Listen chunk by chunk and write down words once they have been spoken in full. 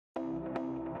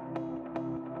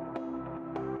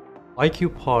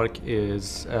IQ-PARC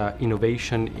is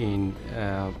innovation in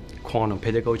quantum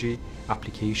pedagogy,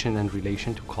 application and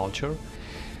relation to culture.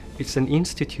 It's an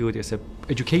institute, it's an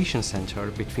education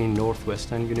center between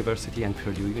Northwestern University and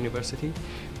Purdue University,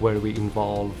 where we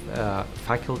involve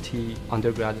faculty,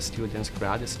 undergrad students,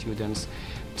 grad students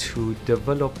to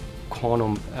develop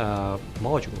quantum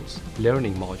modules,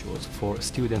 learning modules for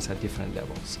students at different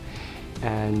levels.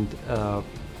 And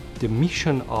the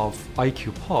mission of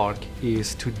IQ-PARC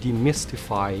is to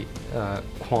demystify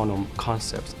quantum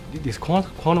concepts. These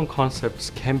quantum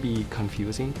concepts can be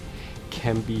confusing,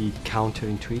 can be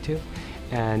counterintuitive,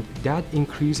 and that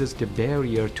increases the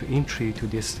barrier to entry to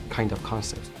this kind of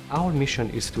concepts. Our mission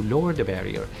is to lower the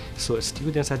barrier so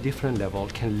students at different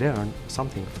levels can learn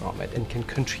something from it and can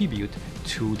contribute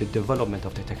to the development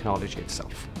of the technology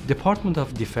itself. Department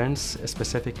of Defense,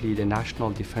 specifically the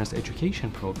National Defense Education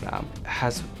Program,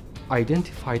 has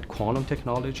identified quantum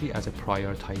technology as a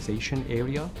prioritization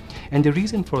area. And the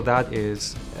reason for that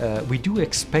is we do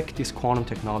expect this quantum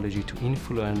technology to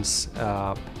influence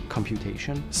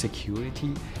computation,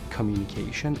 security,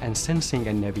 communication, and sensing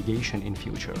and navigation in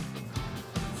future.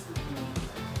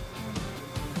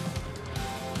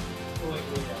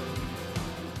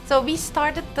 So we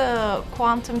started the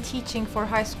quantum teaching for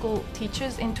high school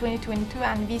teachers in 2022,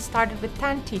 and we started with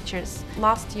 10 teachers.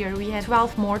 Last year we had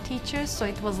 12 more teachers, so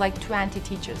it was like 20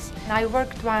 teachers. And I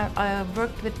worked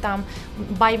with them,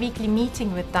 bi-weekly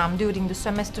meeting with them during the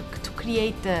semester to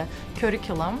create the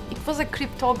curriculum. It was a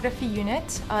cryptography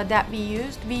unit that we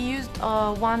used. We used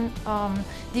one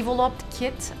developed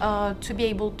kit to be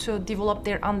able to develop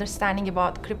their understanding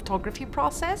about cryptography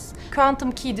process.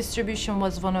 Quantum key distribution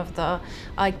was one of the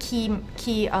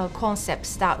key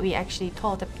concepts that we actually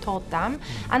taught them.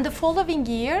 And the following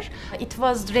year, it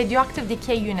was radioactive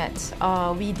decay unit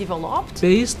we developed.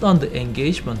 Based on the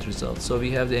engagement results, so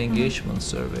we have the engagement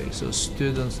survey. So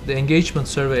students, the engagement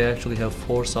survey actually have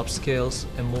 4 subscales: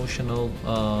 emotional,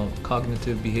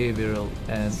 cognitive, behavioral,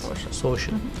 and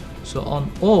social. So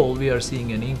on all, we are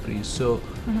seeing an increase. So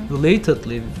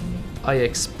relatedly, I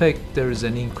expect there is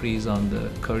an increase on the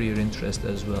career interest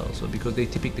as well, so because they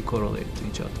typically correlate to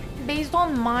each other. Based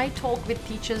on my talk with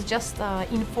teachers, just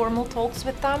informal talks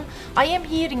with them, I am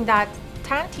hearing that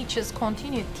 10 teachers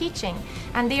continued teaching,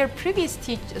 and their previous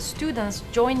students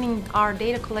joining our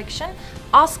data collection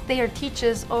asked their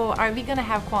teachers, oh, are we gonna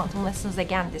have quantum lessons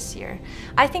again this year?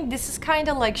 I think this is kind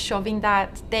of like showing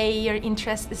that their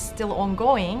interest is still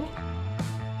ongoing.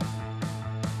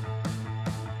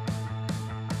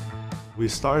 We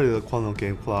started the Quantum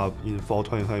Game Club in fall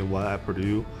 2021 at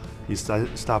Purdue,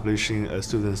 establishing a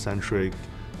student-centric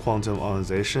quantum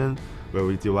organization where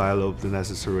we develop the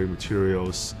necessary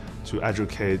materials to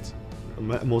educate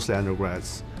mostly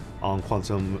undergrads on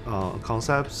quantum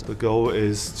concepts. The goal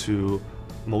is to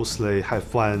mostly have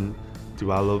fun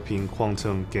developing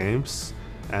quantum games,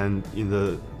 and in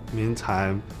the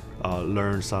meantime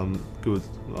learn some good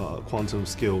quantum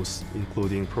skills,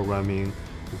 including programming,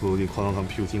 including quantum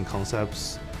computing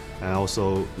concepts, and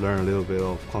also learn a little bit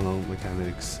of quantum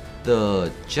mechanics.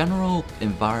 The general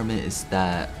environment is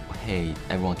that, hey,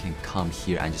 everyone can come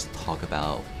here and just talk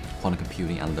about quantum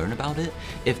computing and learn about it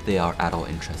if they are at all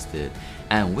interested.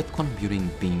 And with quantum computing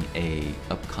being a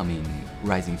upcoming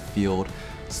rising field,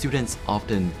 students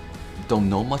often don't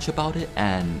know much about it,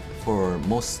 and for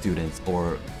most students,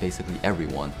 or basically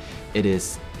everyone, it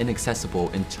is inaccessible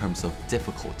in terms of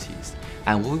difficulties.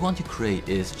 And what we want to create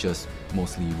is just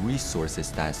mostly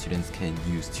resources that students can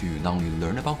use to not only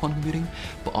learn about quantum computing,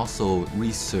 but also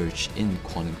research in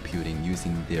quantum computing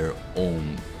using their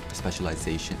own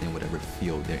specialization in whatever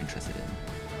field they're interested in.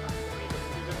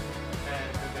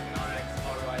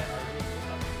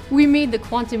 We made the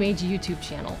Quantum Age YouTube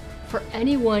channel for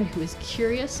anyone who is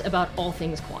curious about all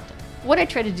things quantum. What I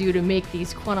try to do to make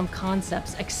these quantum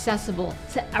concepts accessible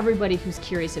to everybody who's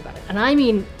curious about it, and I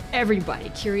mean everybody,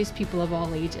 curious people of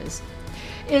all ages,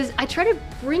 is I try to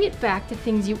bring it back to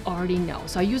things you already know.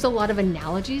 So I use a lot of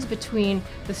analogies between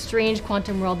the strange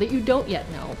quantum world that you don't yet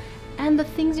know and the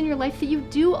things in your life that you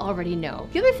do already know.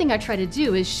 The other thing I try to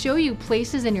do is show you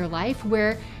places in your life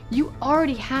where you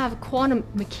already have quantum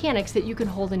mechanics that you can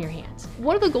hold in your hands.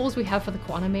 One of the goals we have for the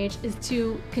Quantum Age is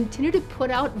to continue to put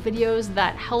out videos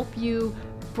that help you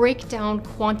break down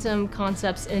quantum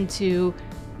concepts into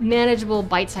manageable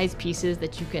bite-sized pieces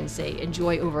that you can, say,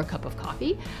 enjoy over a cup of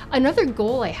coffee. Another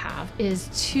goal I have is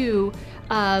to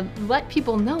let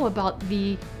people know about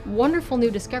the wonderful new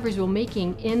discoveries we're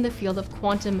making in the field of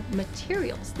quantum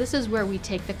materials. This is where we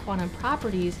take the quantum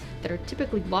properties that are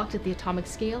typically locked at the atomic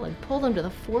scale and pull them to the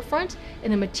forefront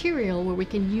in a material where we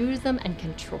can use them and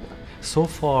control them. So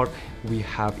far, we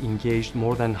have engaged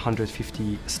more than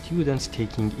 150 students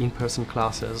taking in-person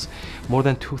classes. More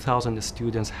than 2,000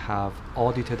 students have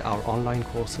audited our online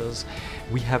courses.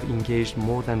 We have engaged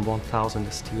more than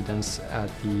 1,000 students at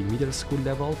the middle school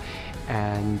level,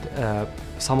 and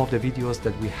some of the videos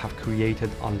that we have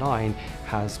created online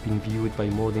has been viewed by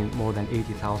more than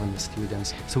 80,000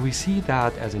 students. So we see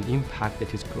that as an impact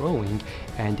that is growing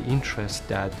and interest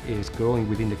that is growing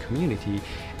within the community.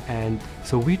 And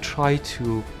so we try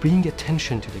to bring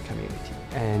attention to the community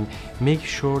and make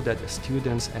sure that the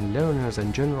students and learners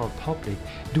and general public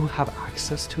do have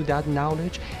access to that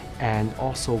knowledge, and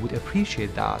also would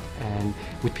appreciate that and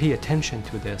would pay attention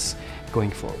to this going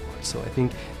forward. So I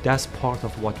think that's part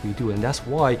of what we do, and that's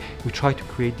why we try to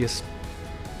create these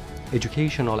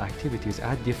educational activities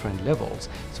at different levels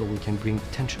so we can bring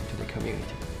attention to the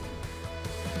community.